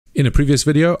In a previous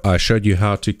video, I showed you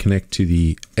how to connect to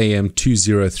the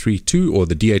AM2032 or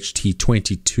the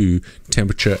DHT22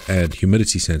 temperature and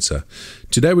humidity sensor.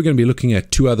 Today we're going to be looking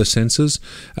at two other sensors,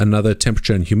 another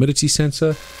temperature and humidity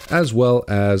sensor, as well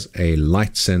as a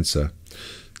light sensor.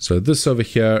 So this over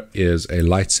here is a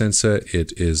light sensor.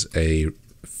 It is a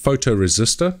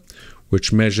photoresistor,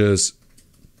 which measures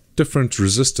different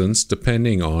resistance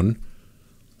depending on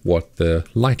what the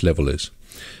light level is.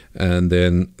 And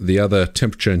then the other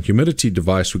temperature and humidity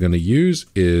device we're going to use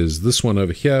is this one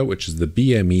over here, which is the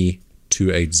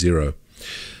BME280.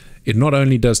 It not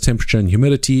only does temperature and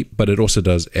humidity, but it also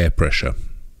does air pressure.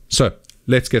 So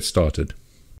let's get started.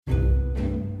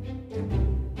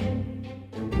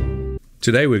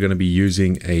 Today we're going to be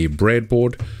using a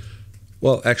breadboard.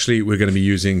 Well, actually we're going to be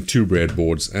using two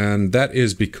breadboards, and that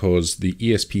is because the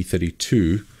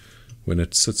ESP32, when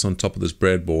it sits on top of this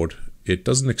breadboard, it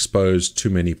doesn't expose too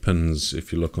many pins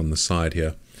if you look on the side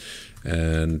here,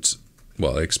 and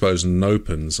well, expose no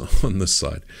pins on this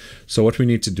side. So what we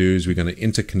need to do is we're going to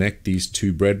interconnect these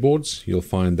two breadboards. You'll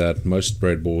find that most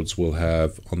breadboards will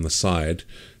have on the side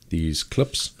these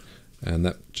clips, and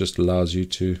that just allows you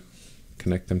to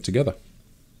connect them together.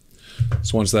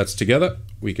 So once that's together,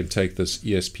 we can take this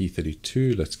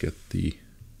ESP32, let's get the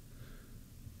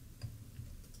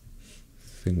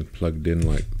thing plugged in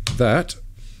like that,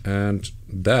 and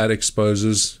that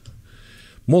exposes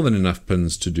more than enough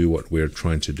pins to do what we're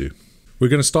trying to do. We're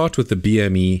going to start with the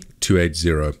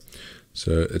BME280.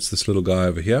 So it's this little guy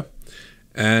over here,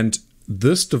 and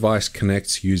this device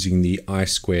connects using the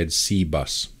I2C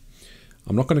bus.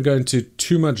 I'm not going to go into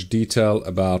too much detail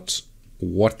about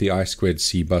what the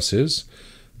I2C bus is,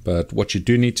 but what you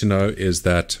do need to know is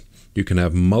that you can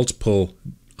have multiple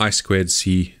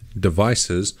I2C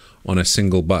devices on a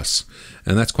single bus,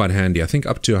 and that's quite handy. I think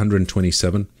up to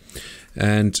 127.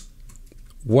 And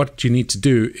what you need to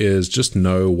do is just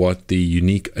know what the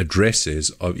unique address is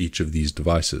of each of these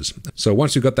devices. So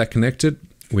once you've got that connected,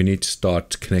 we need to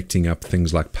start connecting up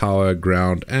things like power,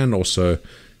 ground, and also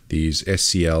these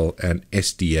SCL and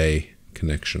SDA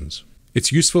connections.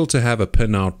 It's useful to have a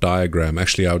pinout diagram.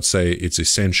 Actually, I would say it's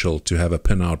essential to have a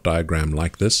pinout diagram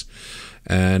like this.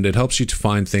 And it helps you to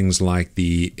find things like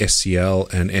the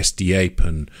SCL and SDA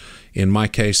pin. In my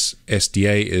case,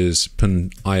 SDA is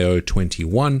pin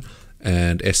IO21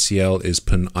 and SCL is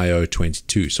pin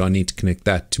IO22. So I need to connect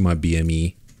that to my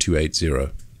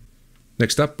BME280.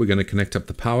 Next up, we're going to connect up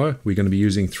the power. We're going to be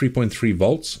using 3.3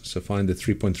 volts. So find the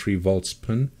 3.3 volts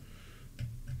pin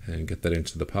and get that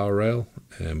into the power rail.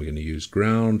 And we're going to use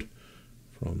ground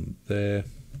from there.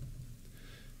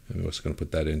 And we're also going to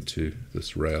put that into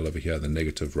this rail over here, the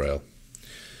negative rail.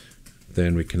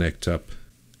 Then we connect up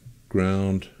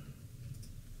ground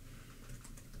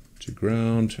to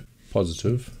ground,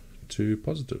 positive to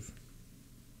positive.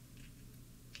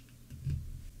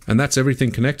 And that's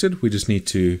everything connected. We just need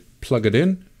to plug it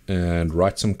in and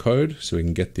write some code so we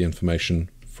can get the information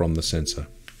from the sensor.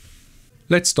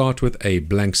 Let's start with a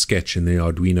blank sketch in the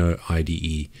Arduino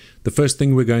IDE. The first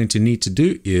thing we're going to need to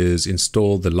do is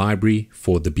install the library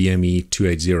for the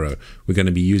BME280. We're going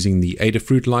to be using the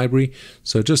Adafruit library.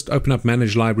 So just open up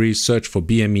Manage Libraries, search for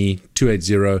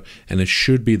BME280, and it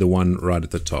should be the one right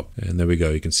at the top. And there we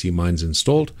go. You can see mine's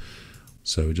installed.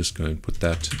 So we're just going to put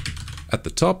that at the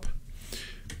top.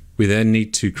 We then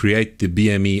need to create the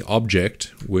BME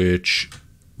object, which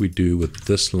we do with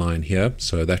this line here.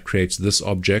 So that creates this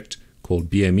object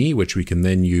called BME, which we can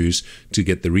then use to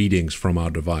get the readings from our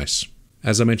device.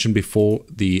 As I mentioned before,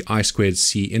 the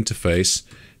I2C interface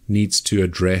needs to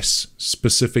address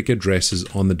specific addresses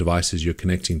on the devices you're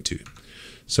connecting to.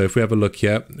 So if we have a look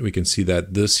here, we can see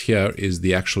that this here is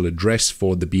the actual address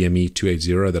for the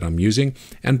BME280 that I'm using,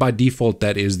 and by default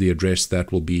that is the address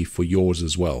that will be for yours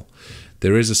as well.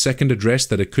 There is a second address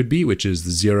that it could be, which is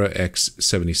the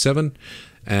 0x77,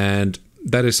 and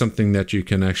that is something that you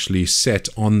can actually set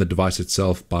on the device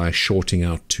itself by shorting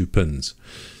out two pins.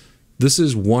 This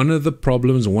is one of the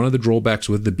problems, one of the drawbacks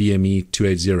with the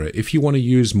BME280. If you want to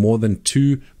use more than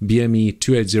two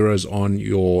BME280s on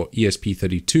your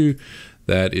ESP32,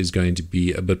 that is going to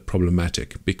be a bit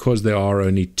problematic because there are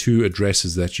only two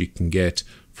addresses that you can get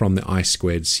from the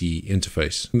I2C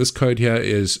interface. And this code here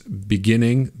is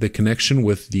beginning the connection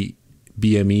with the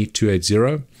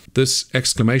BME280. This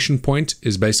exclamation point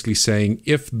is basically saying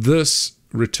if this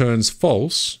returns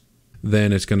false,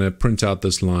 then it's going to print out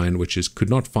this line, which is could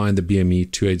not find the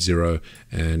BME280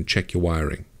 and check your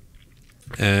wiring.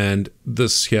 And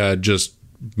this here just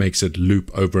makes it loop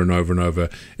over and over and over.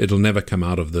 It'll never come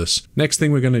out of this. Next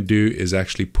thing we're going to do is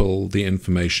actually pull the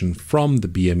information from the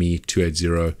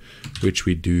BME280, which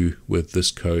we do with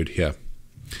this code here.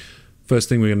 First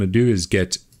thing we're going to do is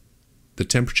get the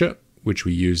temperature, which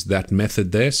we use that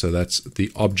method there. So that's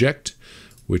the object,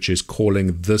 which is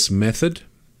calling this method,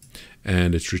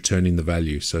 and it's returning the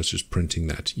value. So it's just printing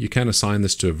that. You can assign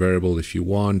this to a variable if you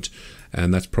want,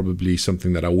 and that's probably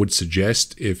something that I would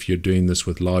suggest if you're doing this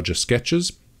with larger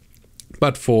sketches.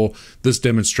 But for this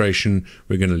demonstration,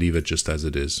 we're going to leave it just as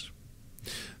it is.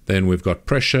 Then we've got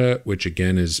pressure, which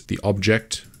again is the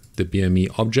object, the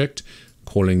BME object,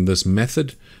 calling this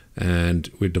method, and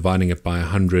we're dividing it by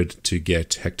 100 to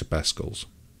get hectopascals.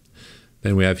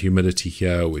 Then we have humidity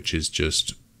here, which is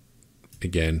just,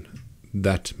 again,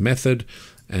 that method,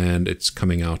 and it's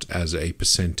coming out as a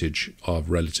percentage of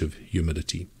relative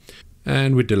humidity.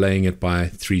 And we're delaying it by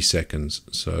 3 seconds.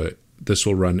 So this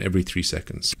will run every 3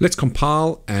 seconds. Let's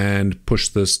compile and push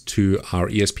this to our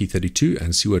ESP32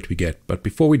 and see what we get. But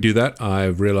before we do that,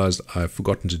 I've realized I've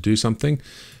forgotten to do something,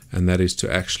 and that is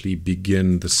to actually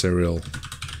begin the serial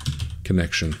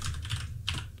connection.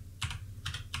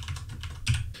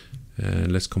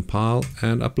 And let's compile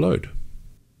and upload.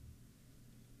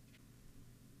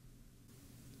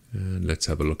 And let's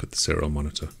have a look at the serial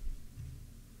monitor.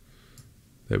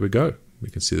 There we go. We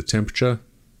can see the temperature,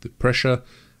 the pressure,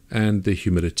 and the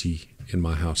humidity in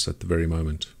my house at the very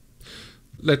moment.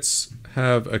 Let's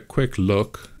have a quick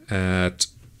look at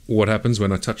what happens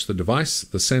when I touch the device.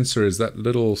 The sensor is that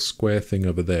little square thing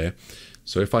over there.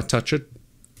 So if I touch it,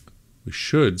 we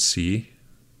should see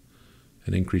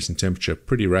an increase in temperature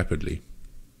pretty rapidly.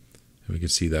 And we can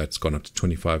see that it's gone up to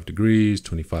 25 degrees,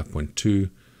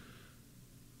 25.2.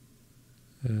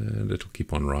 And it'll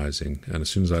keep on rising. And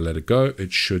as soon as I let it go,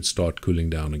 it should start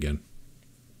cooling down again.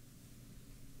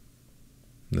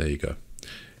 There you go.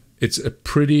 It's a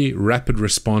pretty rapid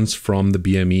response from the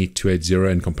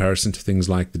BME280 in comparison to things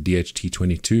like the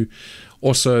DHT22.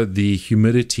 Also, the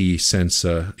humidity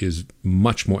sensor is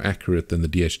much more accurate than the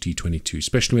DHT22,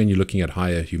 especially when you're looking at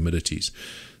higher humidities.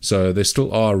 So there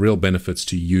still are real benefits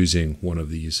to using one of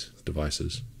these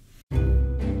devices.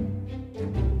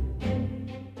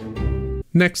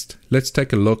 Next, let's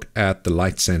take a look at the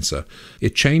light sensor.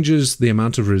 It changes the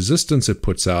amount of resistance it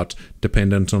puts out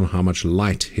dependent on how much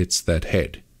light hits that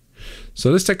head. So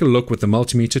let's take a look with the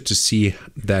multimeter to see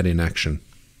that in action.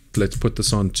 Let's put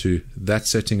this on to that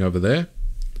setting over there.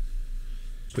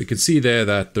 We can see there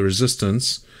that the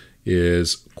resistance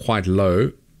is quite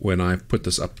low when I put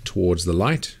this up towards the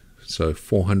light. So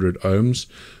 400 ohms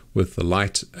with the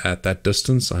light at that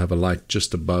distance. I have a light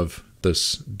just above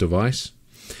this device.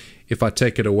 If I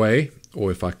take it away,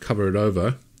 or if I cover it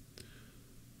over,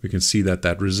 we can see that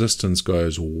that resistance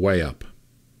goes way up.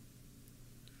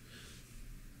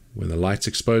 When the light's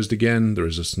exposed again, the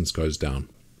resistance goes down.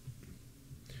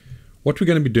 What we're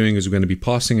going to be doing is we're going to be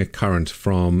passing a current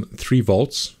from 3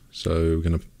 volts. So we're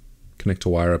going to connect a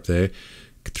wire up there.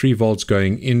 3 volts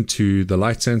going into the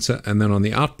light sensor, and then on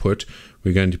the output,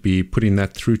 we're going to be putting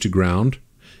that through to ground.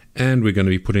 And we're going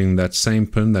to be putting that same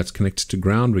pin that's connected to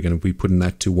ground, we're going to be putting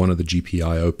that to one of the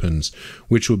GPIO pins,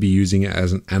 which we'll be using it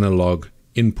as an analog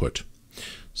input.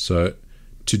 So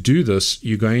to do this,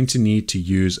 you're going to need to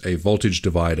use a voltage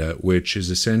divider, which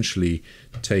is essentially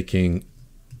taking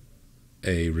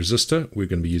a resistor. We're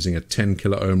going to be using a 10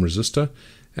 kilo ohm resistor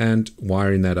and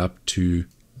wiring that up to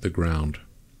the ground.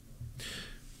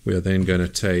 We are then going to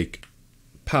take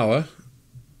power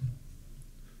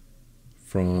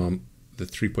from the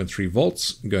 3.3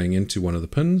 volts going into one of the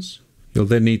pins. You'll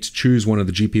then need to choose one of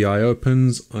the GPIO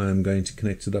pins. I'm going to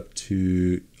connect it up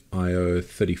to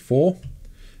IO34,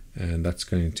 and that's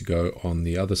going to go on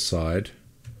the other side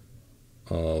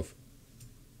of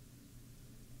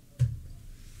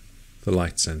the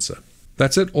light sensor.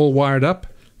 That's it, all wired up.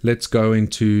 Let's go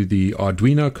into the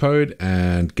Arduino code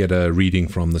and get a reading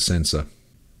from the sensor.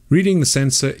 Reading the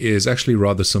sensor is actually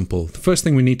rather simple. The first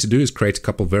thing we need to do is create a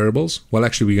couple variables. Well,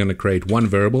 actually, we're going to create one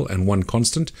variable and one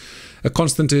constant. A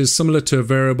constant is similar to a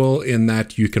variable in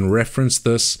that you can reference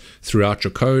this throughout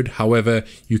your code. However,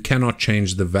 you cannot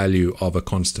change the value of a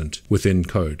constant within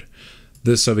code.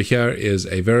 This over here is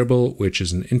a variable, which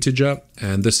is an integer,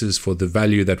 and this is for the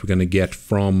value that we're going to get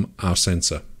from our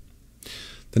sensor.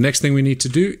 The next thing we need to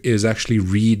do is actually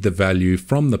read the value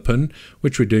from the pin,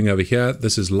 which we're doing over here.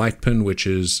 This is light pin, which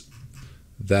is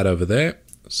that over there.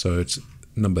 So it's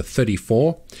number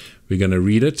 34. We're going to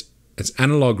read it. It's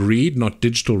analog read, not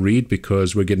digital read,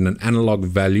 because we're getting an analog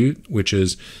value, which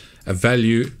is a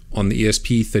value on the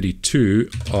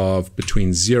ESP32 of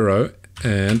between 0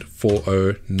 and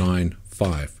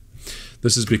 4095.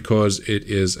 This is because it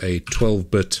is a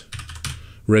 12-bit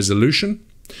resolution.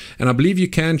 And I believe you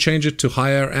can change it to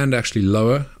higher and actually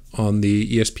lower on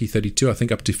the ESP32, I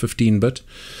think up to 15-bit.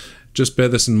 Just bear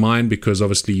this in mind because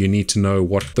obviously you need to know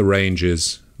what the range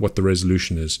is, what the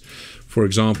resolution is. For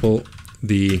example,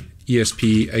 the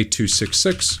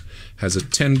ESP8266 has a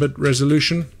 10-bit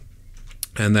resolution,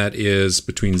 and that is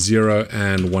between 0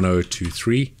 and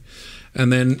 1023.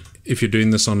 And then if you're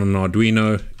doing this on an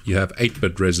Arduino, you have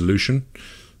 8-bit resolution.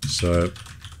 So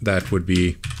that would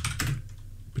be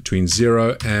between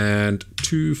 0 and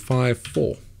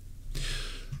 254.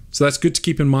 So that's good to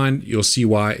keep in mind. You'll see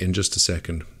why in just a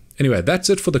second. Anyway, that's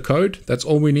it for the code. That's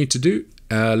all we need to do.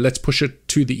 Let's push it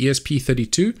to the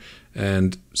ESP32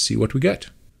 and see what we get.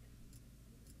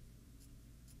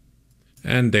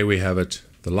 And there we have it.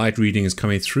 The light reading is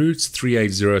coming through. It's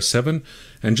 3807.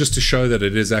 And just to show that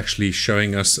it is actually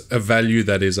showing us a value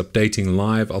that is updating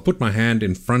live, I'll put my hand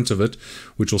in front of it,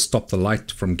 which will stop the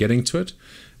light from getting to it.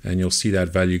 And you'll see that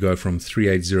value go from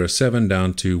 3807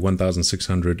 down to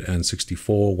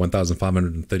 1664,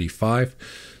 1535.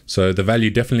 So the value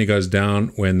definitely goes down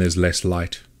when there's less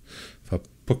light. If I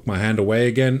put my hand away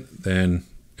again, then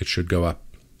it should go up.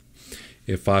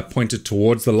 If I point it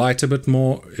towards the light a bit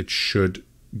more, it should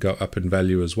go up in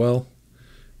value as well.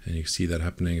 And you can see that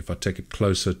happening. If I take it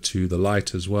closer to the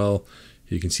light as well,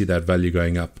 you can see that value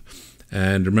going up.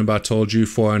 And remember I told you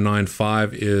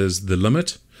 4095 is the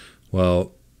limit.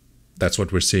 Well, that's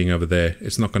what we're seeing over there.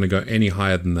 It's not going to go any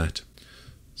higher than that.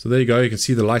 So there you go. You can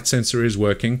see the light sensor is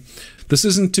working. This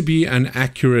isn't to be an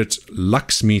accurate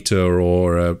lux meter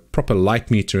or a proper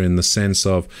light meter in the sense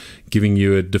of giving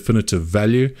you a definitive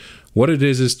value. What it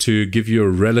is to give you a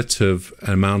relative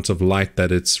amount of light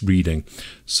that it's reading.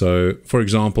 So, for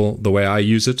example, the way I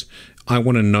use it, I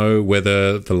want to know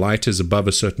whether the light is above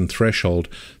a certain threshold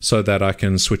so that I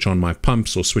can switch on my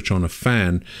pumps or switch on a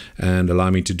fan and allow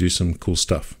me to do some cool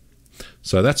stuff.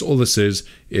 So that's all this is.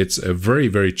 It's a very,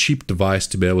 very cheap device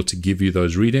to be able to give you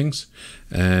those readings,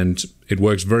 and it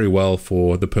works very well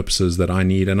for the purposes that I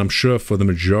need, and I'm sure for the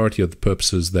majority of the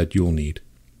purposes that you'll need.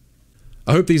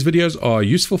 I hope these videos are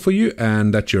useful for you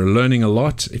and that you're learning a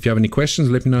lot. If you have any questions,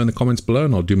 let me know in the comments below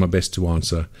and I'll do my best to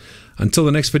answer. Until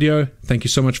the next video, thank you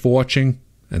so much for watching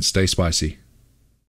and stay spicy.